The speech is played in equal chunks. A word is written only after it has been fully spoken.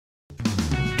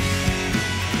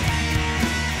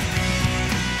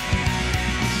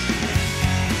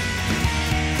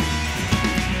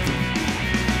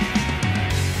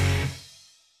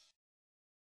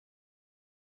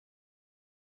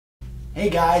Hey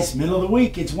guys, middle of the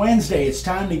week, it's Wednesday. It's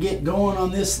time to get going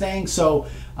on this thing. So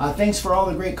thanks for all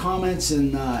the great comments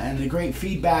and the great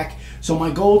feedback. So my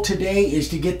goal today is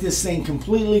to get this thing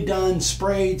completely done,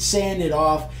 sprayed, sanded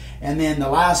off, and then the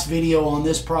last video on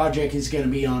this project is going to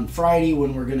be on Friday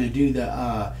when we're going to do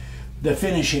the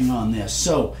finishing on this.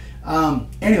 So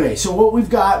anyway, so what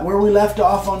we've got, where we left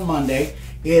off on Monday,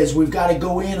 is we've got to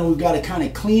go in and we've got to kind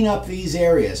of clean up these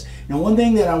areas. Now, one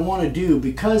thing that I want to do,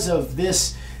 because of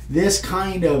this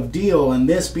kind of deal and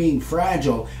this being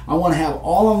fragile, I want to have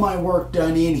all of my work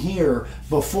done in here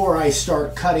before I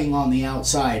start cutting on the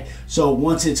outside. So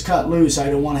once it's cut loose, I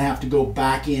don't want to have to go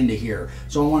back into here.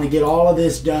 So I want to get all of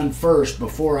this done first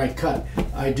before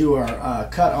I do our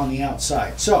cut on the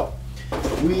outside. So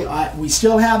we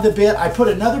still have the bit. I put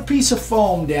another piece of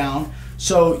foam down.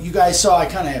 So you guys saw I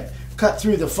kind of cut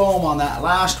through the foam on that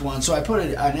last one. So I put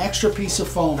an extra piece of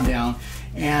foam down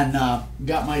and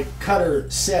got my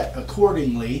cutter set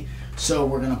accordingly. So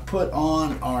we're going to put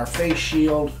on our face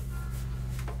shield.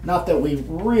 Not that we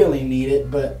really need it,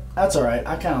 but that's all right.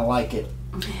 I kind of like it.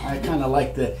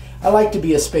 I like to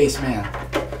be a spaceman.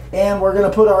 And we're going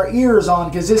to put our ears on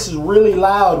because this is really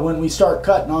loud when we start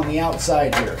cutting on the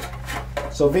outside here.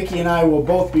 So Vicki and I will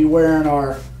both be wearing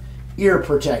our ear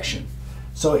protection.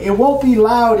 So it won't be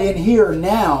loud in here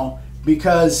now,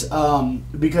 because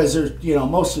there's, you know,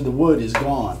 most of the wood is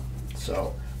gone.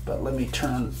 So, but let me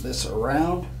turn this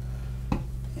around,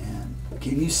 and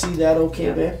can you see that okay,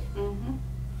 yeah, babe?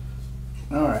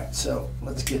 Mm-hmm. All right, so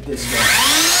let's get this going.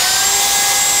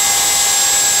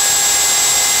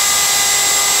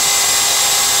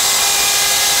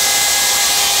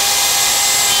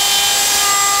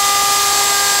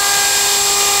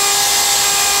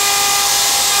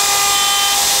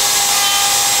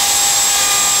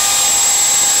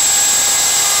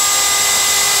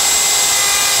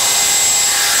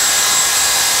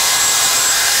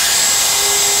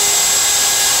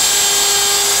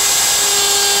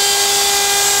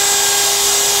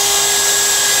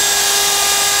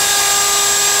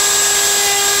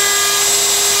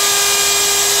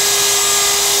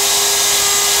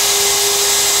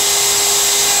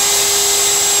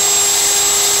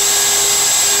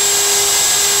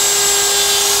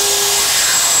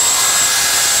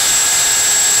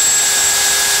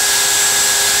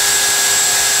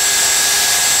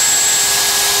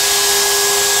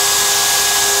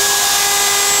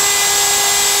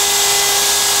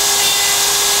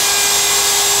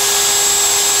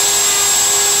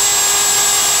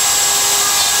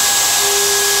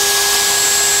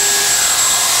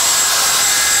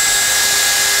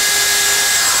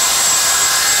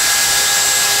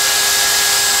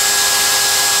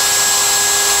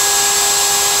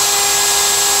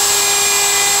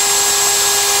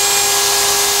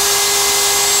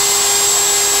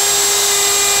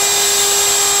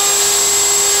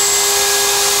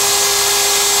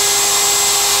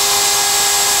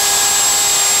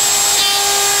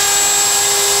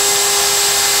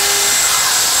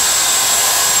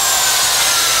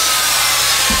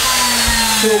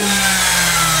 So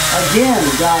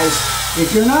again, guys,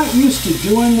 if you're not used to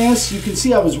doing this, you can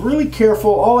see I was really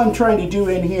careful. All I'm trying to do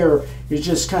in here is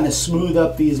just kind of smooth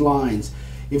up these lines.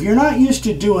 If you're not used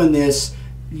to doing this,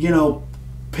 you know,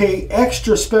 pay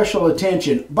extra special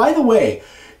attention. By the way,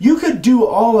 you could do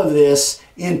all of this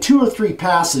in 2 or 3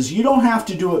 passes. You don't have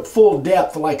to do it full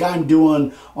depth like I'm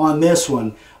doing on this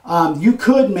one. You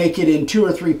could make it in 2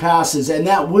 or 3 passes, and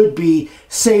that would be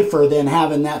safer than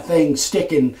having that thing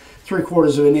sticking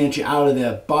 3/4 of an inch out of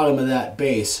the bottom of that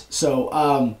base.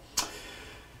 So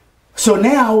so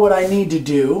now what I need to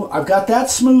do, I've got that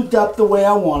smoothed up the way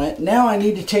I want it. Now I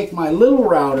need to take my little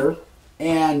router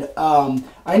and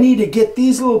I need to get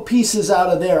these little pieces out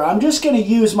of there. I'm just going to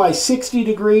use my 60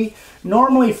 degree.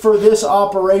 Normally for this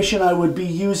operation I would be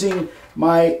using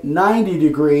my 90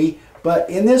 degree, but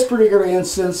in this particular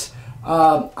instance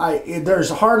there's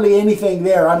hardly anything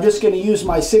there. I'm just going to use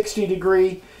my 60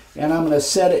 degree. And I'm going to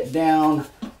set it down,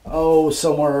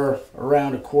 somewhere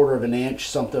around 1/4 of an inch,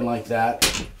 something like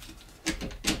that.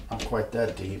 Not quite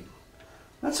that deep.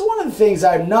 That's one of the things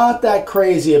I'm not that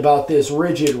crazy about this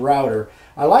rigid router.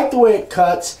 I like the way it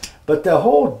cuts, but the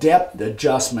whole depth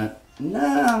adjustment,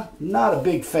 nah, not a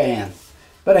big fan.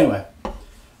 But anyway,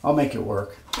 I'll make it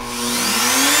work.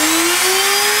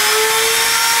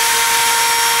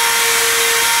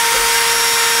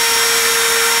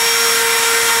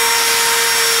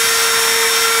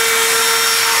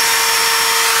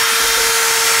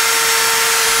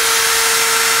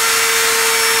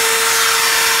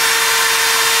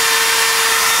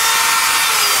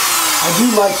 I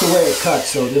do like the way it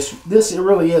cuts, though. This it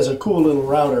really is a cool little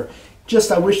router.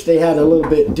 Just I wish they had a little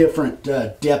bit different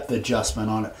depth adjustment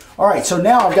on it. All right, so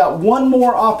now I've got one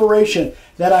more operation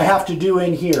that I have to do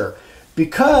in here.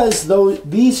 Because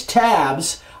these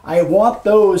tabs, I want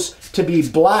those to be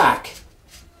black.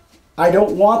 I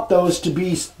don't want those to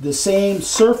be the same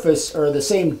surface or the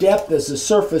same depth as the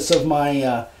surface of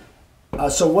my...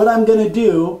 so what I'm going to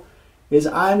do is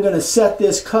I'm going to set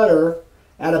this cutter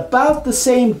at about the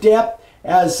same depth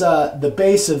as the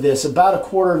base of this, about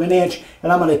 1/4 of an inch,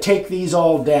 and I'm going to take these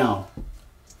all down.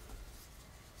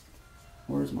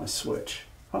 Where's my switch?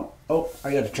 Oh,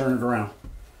 I got to turn it around.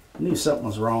 I knew something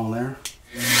was wrong there.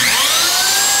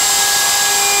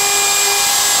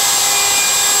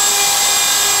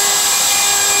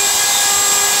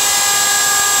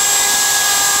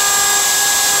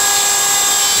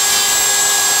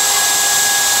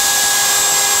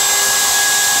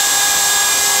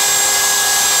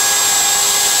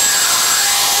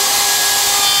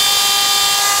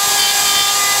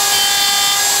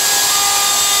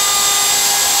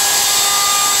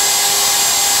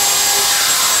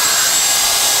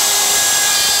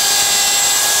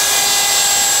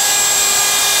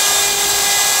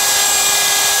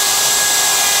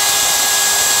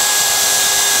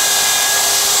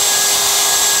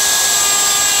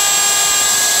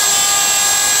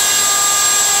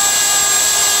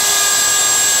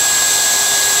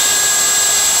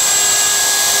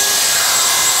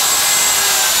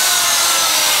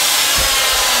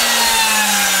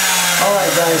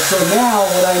 Alright guys, so now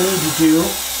what I need to do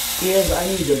is I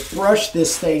need to brush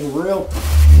this thing real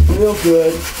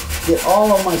good, get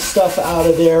all of my stuff out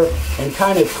of there, and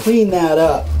kind of clean that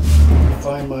up.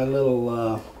 Find my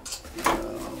little,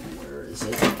 where is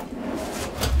it?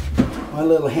 My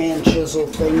little hand chisel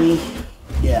thingy.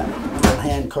 Yeah, little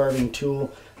hand carving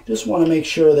tool. Just want to make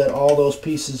sure that all those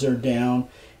pieces are down.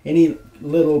 Any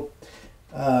little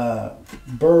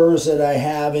burrs that I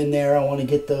have in there, I want to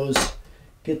get those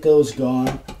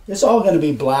gone. It's all going to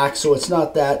be black, so it's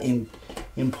not that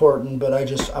important, but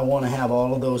I want to have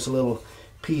all of those little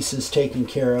pieces taken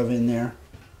care of in there.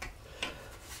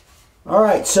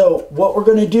 Alright, so what we're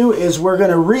going to do is we're going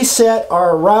to reset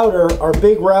our router, our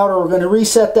big router. We're going to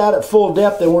reset that at full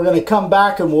depth, and we're going to come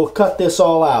back and we'll cut this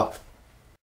all out.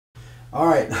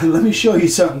 Alright, let me show you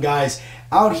something, guys.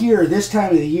 Out here, this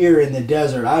time of the year in the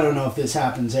desert, I don't know if this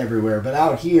happens everywhere, but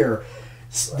out here,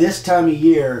 this time of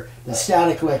year, the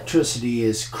static electricity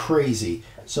is crazy.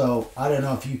 So I don't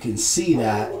know if you can see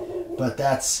that, but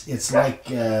it's like,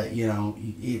 you know,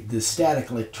 the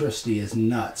static electricity is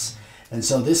nuts. And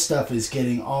so this stuff is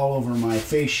getting all over my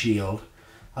face shield.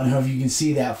 I don't know if you can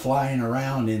see that flying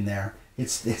around in there.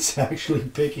 It's actually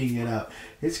picking it up.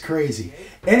 It's crazy.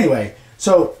 Anyway,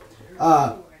 so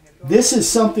this is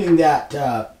something that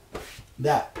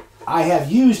that I have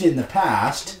used in the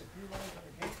past.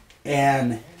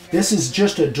 And this is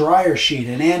just a dryer sheet,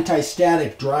 an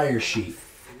anti-static dryer sheet.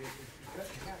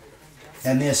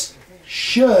 And this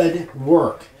should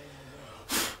work.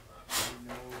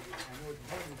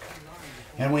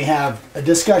 And we have a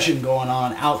discussion going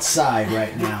on outside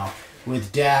right now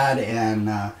with Dad and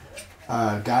a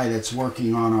guy that's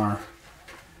working on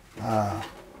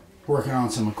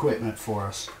some equipment for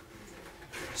us.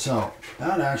 So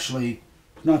that actually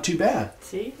not too bad.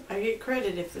 See, I get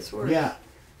credit if this works. Yeah.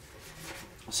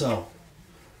 So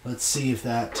let's see if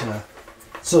that.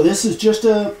 So this is just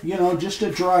a just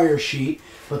a dryer sheet,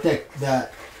 but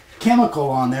that chemical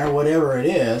on there, whatever it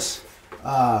is,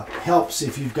 helps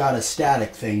if you've got a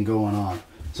static thing going on.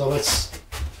 So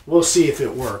we'll see if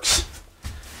it works.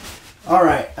 All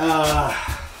right,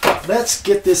 let's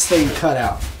get this thing cut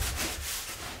out.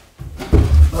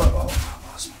 Uh-oh,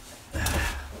 I lost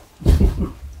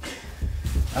my...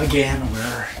 Again,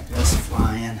 we're just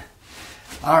flying.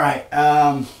 All right,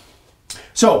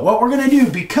 so what we're going to do,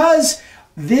 because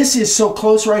this is so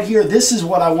close right here, this is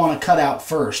what I want to cut out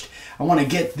first. I want to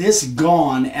get this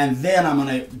gone, and then I'm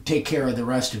going to take care of the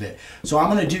rest of it. So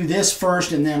I'm going to do this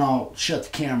first, and then I'll shut the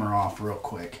camera off real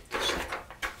quick.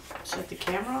 Shut the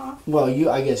camera off? Well,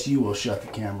 I guess you will shut the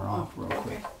camera off real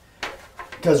quick.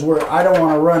 Because I don't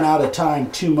want to run out of time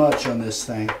too much on this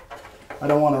thing. I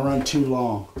don't want to run too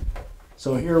long.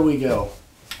 So here we go.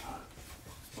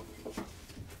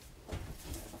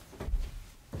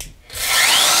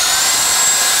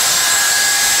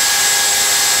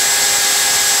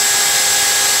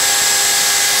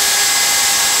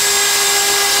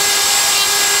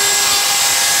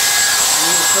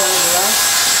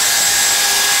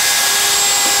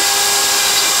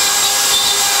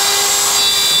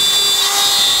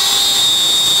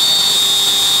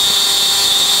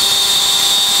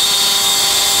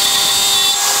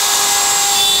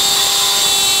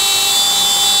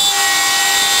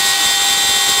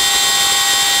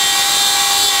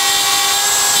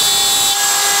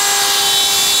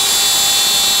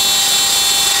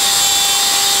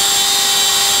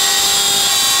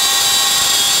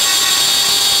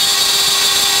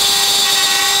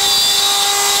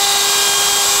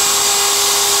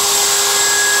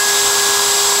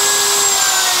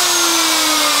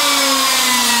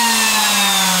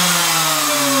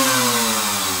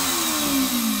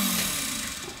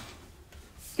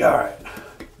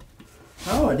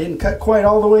 cut quite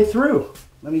all the way through.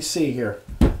 Let me see here.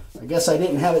 I guess I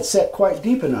didn't have it set quite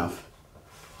deep enough.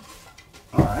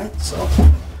 All right, so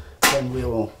then we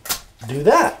will do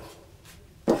that.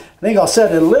 I think I'll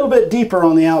set it a little bit deeper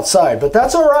on the outside, but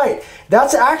that's all right.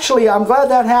 That's actually, I'm glad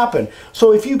that happened.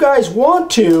 So if you guys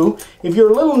want to, if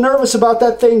you're a little nervous about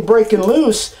that thing breaking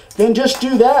loose, then just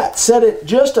do that. Set it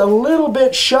just a little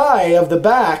bit shy of the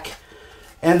back,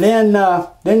 and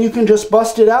then you can just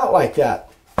bust it out like that.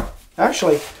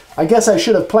 Actually, I guess I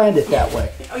should have planned it that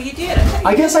way. Oh, you did?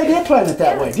 I guess I did plan it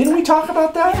that way. Didn't we talk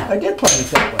about that? Yeah. I did plan it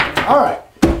that way. All right.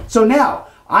 So now,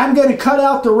 I'm going to cut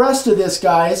out the rest of this,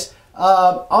 guys.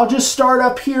 I'll just start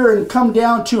up here and come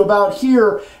down to about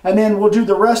here, and then we'll do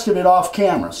the rest of it off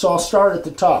camera. So I'll start at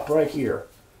the top right here.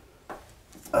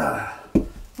 I'm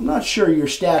not sure your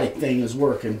static thing is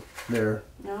working there.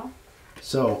 No.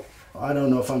 So I don't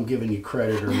know if I'm giving you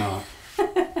credit or not.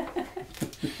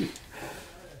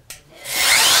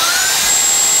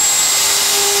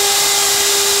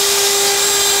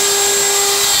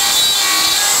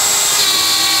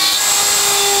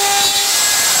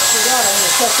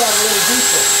 Set that a little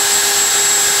deeper.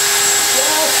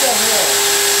 Just a hair.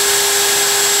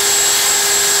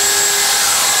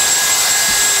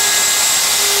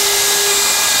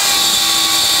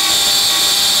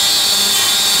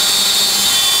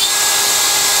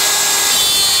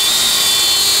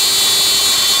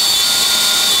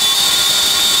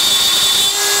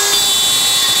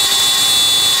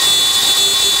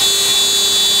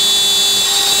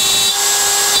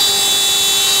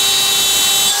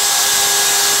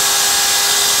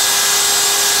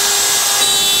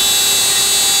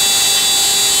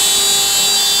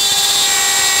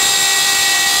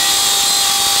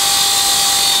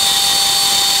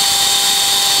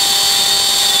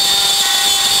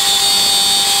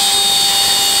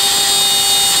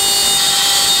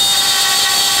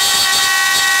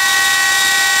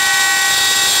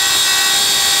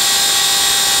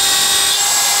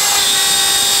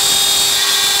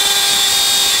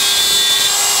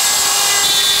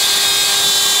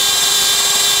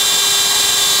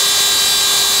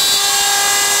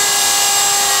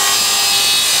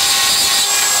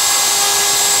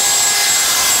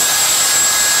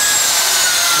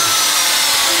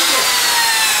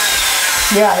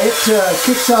 Yeah, it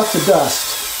kicks out the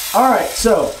dust. All right,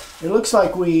 so it looks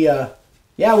like we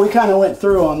kind of went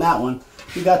through on that one.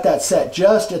 We got that set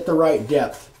just at the right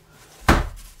depth.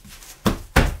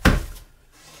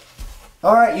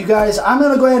 All right, you guys, I'm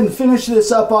going to go ahead and finish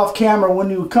this up off camera. When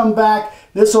you come back,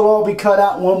 this will all be cut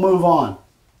out and we'll move on.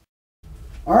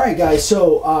 All right, guys,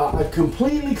 so I've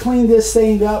completely cleaned this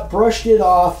thing up, brushed it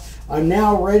off. I'm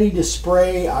now ready to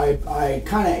spray. I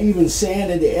kind of even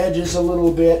sanded the edges a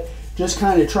little bit. Just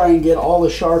kind of try and get all the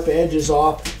sharp edges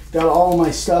off. Got all my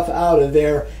stuff out of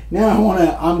there. Now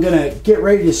I'm gonna get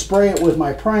ready to spray it with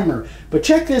my primer. But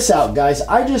check this out, guys.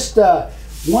 I just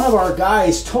one of our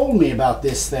guys told me about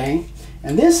this thing,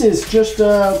 and this is just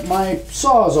my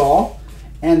Sawzall.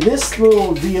 And this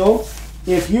little deal,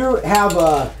 if you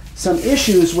have some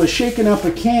issues with shaking up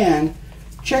a can,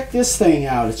 check this thing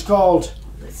out. It's called.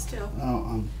 Oh,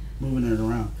 I'm moving it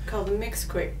around. Called the Mix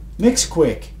Quick. Mix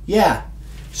Quick, yeah.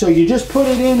 So you just put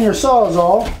it in your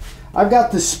Sawzall. I've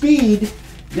got the speed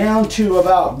down to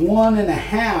about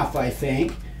 1.5, I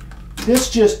think. This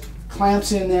just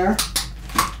clamps in there.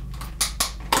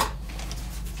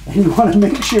 And you want to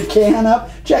mix your can up?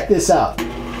 Check this out.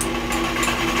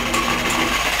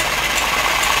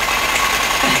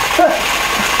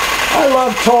 I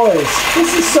love toys.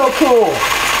 This is so cool.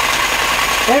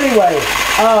 Anyway,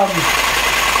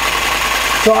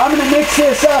 so I'm going to mix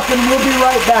this up and we'll be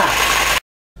right back.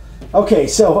 Okay,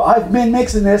 so I've been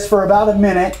mixing this for about a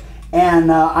minute, and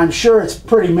I'm sure it's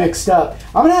pretty mixed up.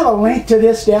 I'm gonna have a link to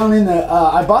this down in the.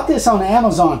 I bought this on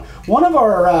Amazon. One of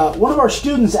our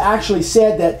students actually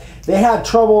said that they had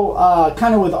trouble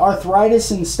kind of with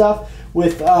arthritis and stuff.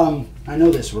 With I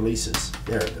know this releases.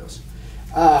 There it goes.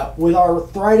 With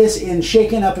arthritis in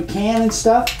shaking up a can and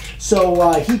stuff.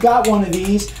 So he got one of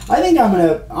these. I think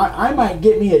I might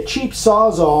get me a cheap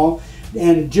Sawzall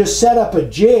and just set up a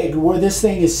jig where this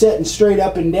thing is sitting straight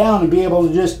up and down and be able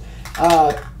to just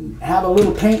have a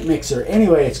little paint mixer.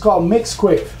 Anyway, it's called Mix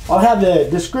Quick. I'll have the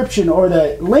description or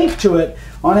the link to it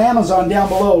on Amazon down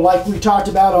below. Like we talked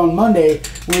about on Monday,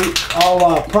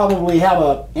 I'll probably have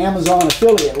an Amazon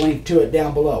affiliate link to it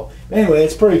down below. Anyway,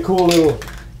 it's a pretty cool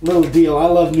little deal. I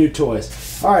love new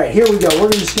toys. All right, here we go.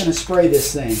 We're just going to spray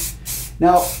this thing.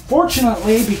 Now,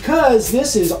 fortunately, because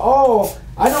this is all,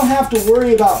 I don't have to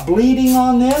worry about bleeding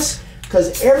on this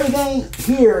because everything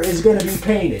here is going to be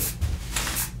painted.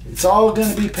 It's all going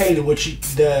to be painted, which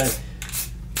the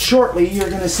shortly you're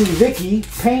going to see Vicki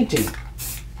painting.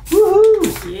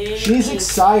 Woohoo! Yay. She's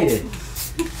excited.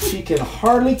 She can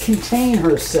hardly contain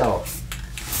herself.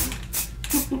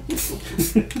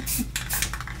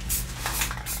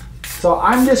 So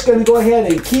I'm just going to go ahead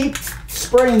and keep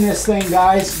spraying this thing,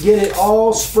 guys. Get it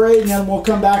all sprayed, and then we'll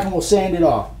come back and we'll sand it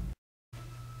off.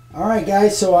 Alright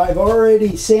guys, so I've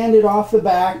already sanded off the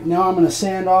back. Now I'm going to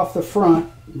sand off the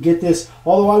front. Get this,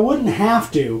 although I wouldn't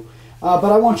have to,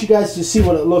 but I want you guys to see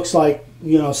what it looks like,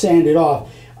 you know, sanded off.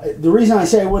 The reason I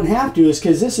say I wouldn't have to is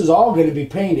because this is all going to be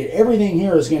painted. Everything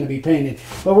here is going to be painted,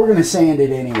 but we're going to sand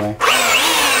it anyway.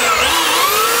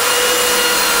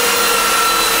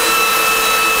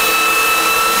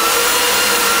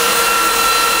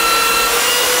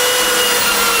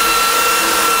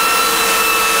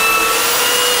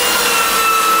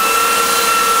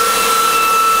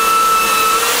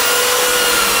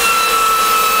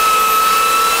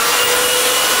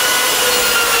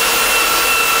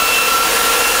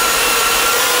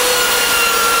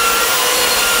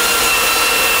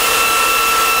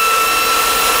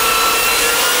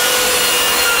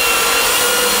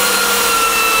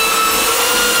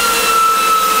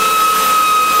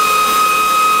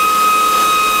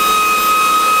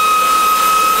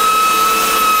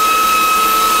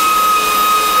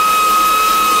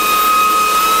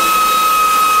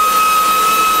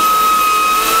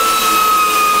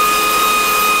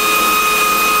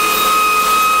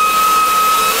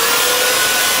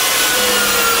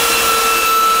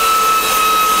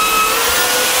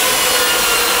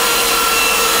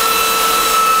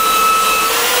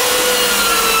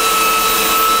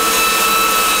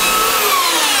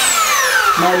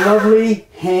 My lovely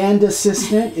hand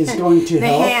assistant is going to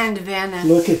help. The hand Venice.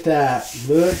 Look at that.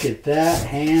 Look at that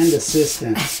hand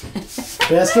assistant.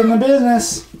 Best in the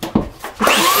business.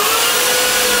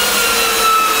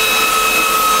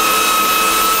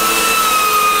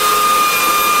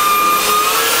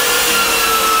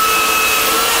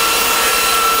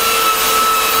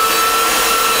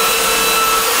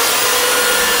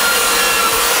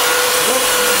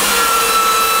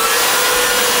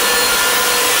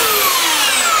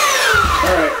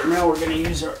 Now we're going to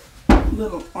use our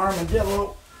little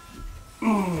armadillo,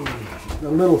 the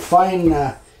little fine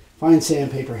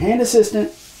sandpaper hand assistant,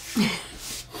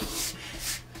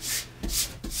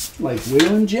 like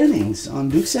Waylon Jennings on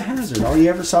Dukes of Hazzard. All you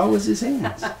ever saw was his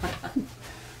hands.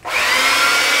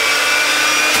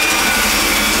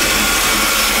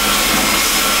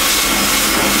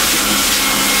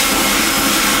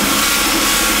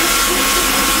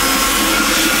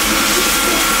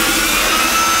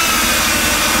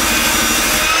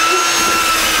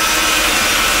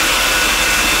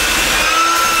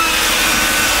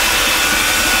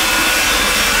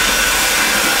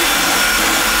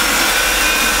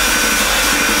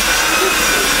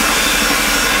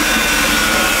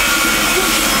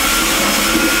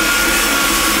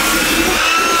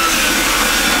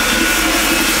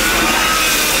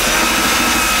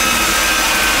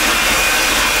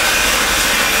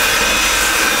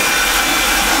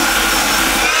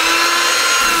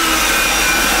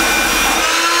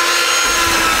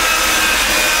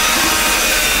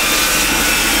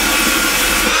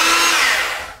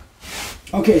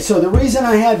 Okay, so the reason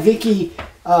I had Vicki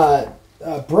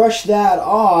brush that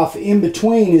off in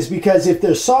between is because if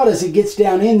there's sawdust that gets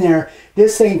down in there,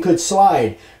 this thing could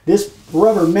slide. This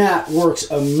rubber mat works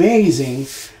amazing,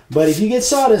 but if you get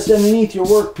sawdust underneath your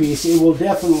workpiece, it will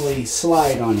definitely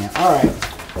slide on you. All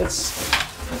right, let's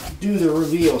do the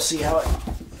reveal, see how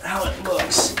it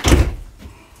looks.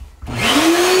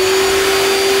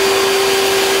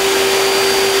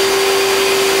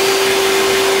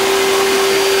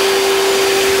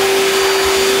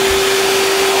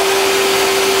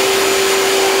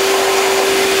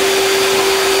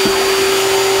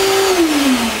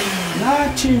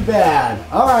 Too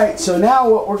bad. All right, so now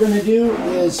what we're going to do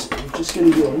is we're just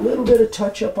going to do a little bit of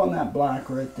touch up on that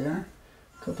black right there.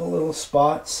 A couple little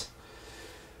spots.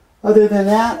 Other than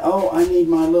that, oh, I need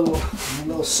my little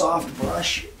soft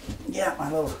brush. Yeah,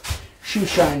 my little shoe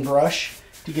shine brush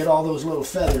to get all those little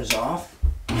feathers off.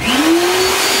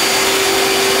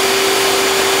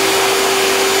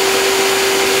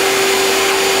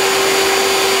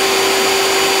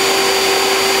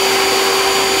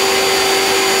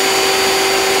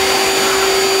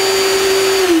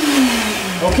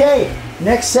 Okay,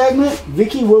 next segment,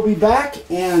 Vicki will be back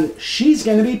and she's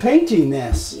going to be painting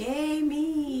this. Yay,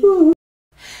 me.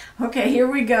 Okay, here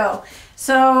we go.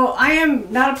 So I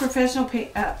am not a professional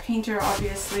painter,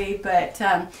 obviously, but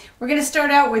we're going to start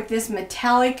out with this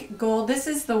metallic gold. This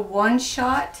is the one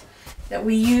shot that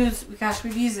we use. Gosh,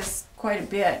 we've used this quite a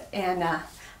bit, and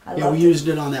Yeah, we used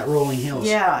it on that Rolling Hills.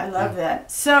 Yeah, I love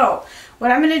that. So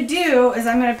what I'm going to do is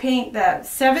I'm going to paint the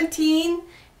 17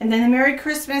 and then the Merry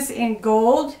Christmas in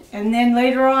gold. And then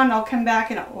later on I'll come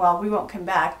back and, well, we won't come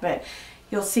back, but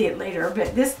you'll see it later.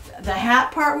 But the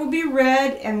hat part will be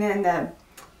red, and then the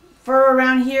fur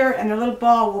around here and the little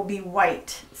ball will be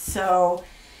white. So...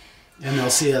 And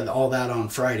they'll see all that on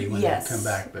Friday when they come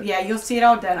back. But yeah, you'll see it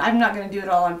all done. I'm not going to do it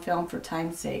all on film for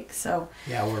time's sake. So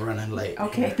yeah, we're running late.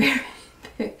 Okay,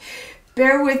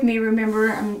 bear with me.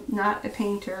 Remember, I'm not a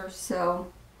painter,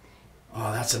 so.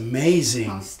 Oh, that's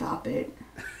amazing. Oh, stop it.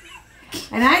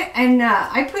 And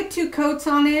I put 2 coats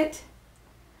on it,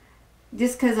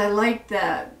 just because I like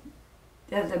the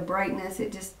brightness.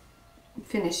 It just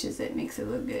finishes it, makes it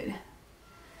look good.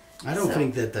 I don't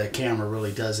think that the camera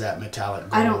really does that metallic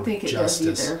gold I don't think it justice.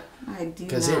 does either. I do not.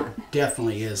 Because it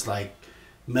definitely is like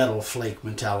metal flake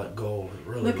metallic gold. It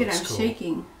really Look at looks I'm cool.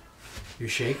 shaking. You're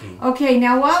shaking. Okay,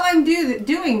 now while I'm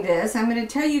doing this, I'm going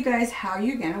to tell you guys how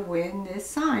you're going to win this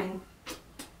sign.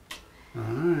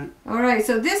 Alright. Alright,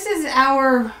 so this is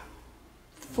our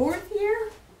 4th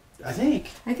year? I think.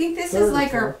 I think this is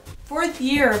like our 4th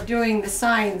year of doing the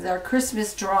signs, our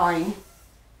Christmas drawing.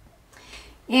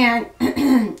 And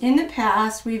in the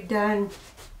past, we've done,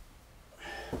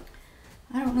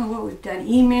 I don't know what we've done,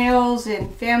 emails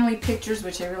and family pictures,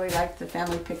 which I really liked the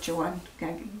family picture one.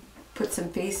 I put some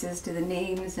faces to the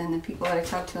names and the people that I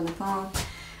talked to on the phone.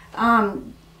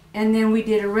 And then we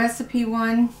did a recipe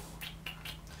one.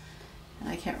 And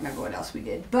I can't remember what else we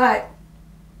did. But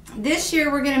this year,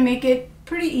 we're going to make it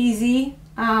pretty easy.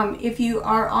 If you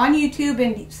are on YouTube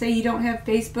and say you don't have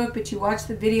Facebook, but you watch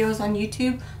the videos on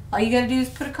YouTube, all you got to do is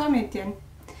put a comment in.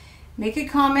 Make a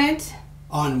comment.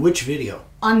 On which video?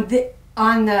 On the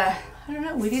I don't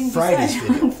know, we didn't Friday's decide.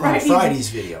 video. Friday's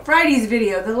video. Friday's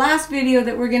video, the last video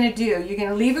that we're going to do. You're going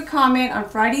to leave a comment on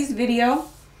Friday's video.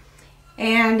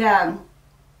 And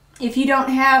if you don't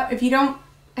watch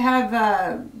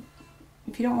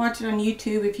it on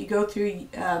YouTube, if you go through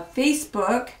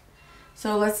Facebook,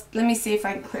 so let me see if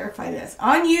I can clarify this.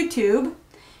 On YouTube,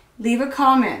 leave a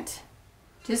comment.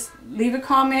 Just leave a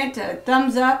comment, a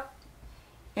thumbs up.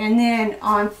 And then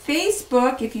on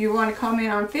Facebook, if you want to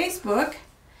comment on Facebook,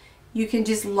 you can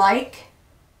just like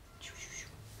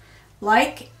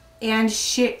and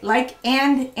share,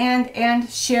 and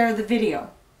share the video.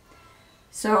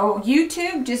 So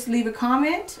YouTube, just leave a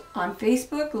comment. On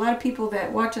Facebook, a lot of people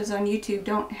that watch us on YouTube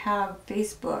don't have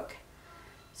Facebook.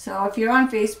 So if you're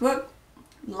on Facebook,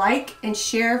 like and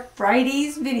share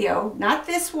Friday's video. Not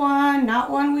this one, not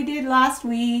one we did last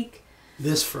week.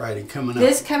 This Friday coming up.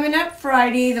 This coming up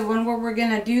Friday, the one where we're going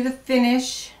to do the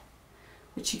finish.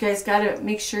 Which you guys got to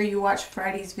make sure you watch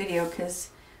Friday's video, because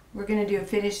we're going to do a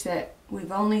finish that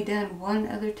we've only done one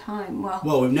other time.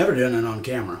 Well, we've never done it on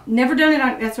camera. Never done it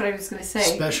on, that's what I was going to say.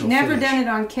 Special Never finish. done it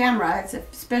on camera. It's a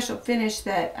special finish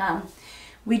that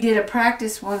we did a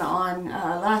practice one on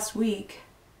last week.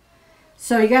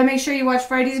 So you got to make sure you watch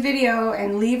Friday's video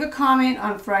and leave a comment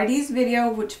on Friday's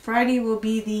video, which Friday will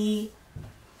be the,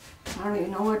 I don't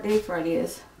even know what day Friday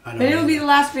is. But it'll be the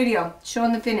last video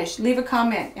showing the finish. Leave a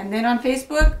comment. And then on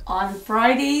Facebook, on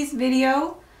Friday's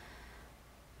video,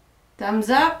 thumbs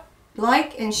up,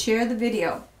 like, and share the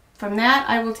video. From that,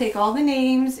 I will take all the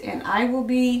names and I will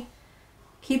be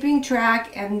keeping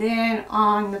track. And then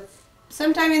on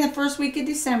sometime in the first week of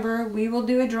December, we will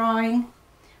do a drawing,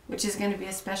 which is going to be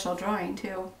a special drawing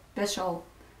too. Special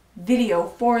video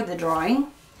for the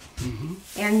drawing. Mm-hmm.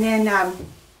 And then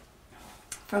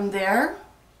from there,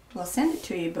 we'll send it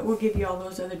to you, but we'll give you all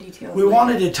those other details. We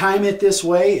wanted to time it this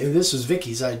way. This was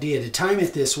Vicky's idea, to time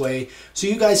it this way so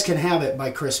you guys can have it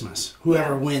by Christmas.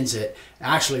 Whoever wins it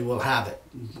actually will have it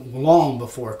long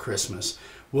before Christmas.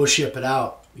 We'll ship it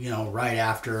out, right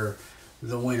after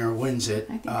the winner wins it,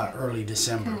 early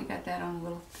December. I kind of got that on a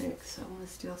little thick, so I'm going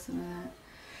to steal some of that.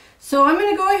 So I'm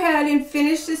going to go ahead and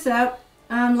finish this up.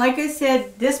 Like I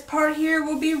said, this part here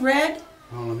will be red.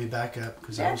 Oh, let me back up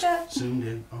because I was zoomed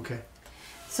in. Okay.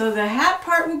 So the hat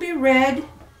part will be red.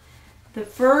 The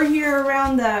fur here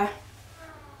around the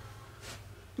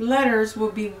letters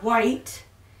will be white.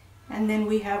 And then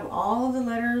we have all the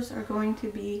letters are going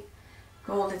to be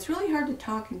gold. It's really hard to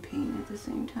talk and paint at the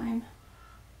same time.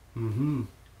 Mm-hmm.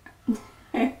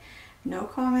 No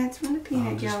comments from the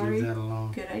peanut gallery. Leave that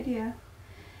alone. Good idea.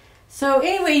 So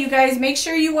anyway, you guys, make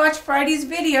sure you watch Friday's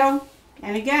video.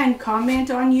 And again, comment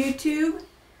on YouTube.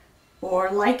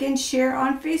 Or like and share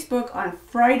on Facebook on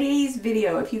Friday's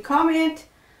video. If you comment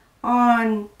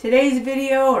on today's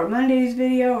video or Monday's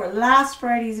video or last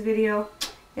Friday's video,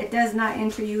 it does not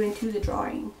enter you into the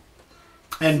drawing.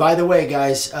 And by the way,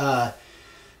 guys,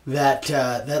 that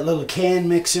little can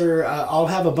mixer. I'll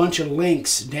have a bunch of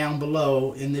links down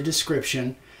below in the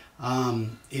description.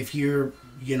 If you're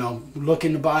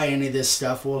looking to buy any of this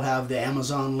stuff, we'll have the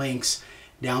Amazon links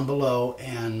down below.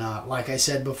 And like I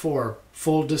said before,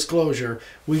 full disclosure,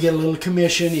 we get a little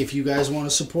commission. If you guys want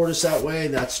to support us that way,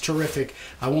 that's terrific.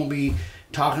 I won't be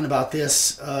talking about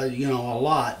this a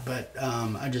lot, but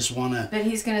I just want to. But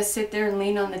he's gonna sit there and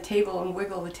lean on the table and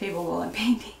wiggle the table while I'm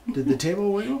painting. Did the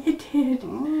table wiggle? It did.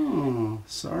 Oh,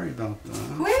 sorry about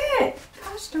that. Quit!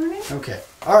 Gosh darn it. Okay.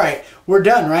 All right. We're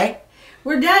done, right?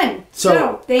 We're done.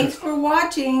 So thanks for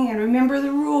watching, and remember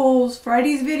the rules.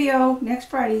 Friday's video, next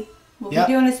Friday, we'll be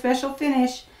doing a special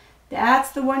finish.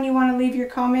 That's the one you want to leave your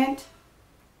comment.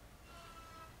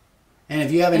 And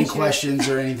if you have any questions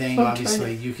or anything,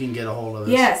 obviously you can get a hold of us.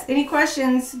 Yes, any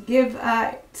questions,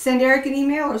 send Eric an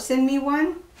email or send me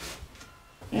one.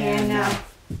 And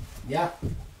yeah.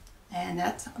 And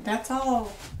that's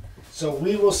all. So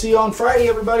we will see you on Friday,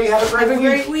 everybody. Have a great week. Have a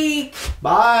great week.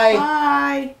 Bye.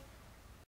 Bye.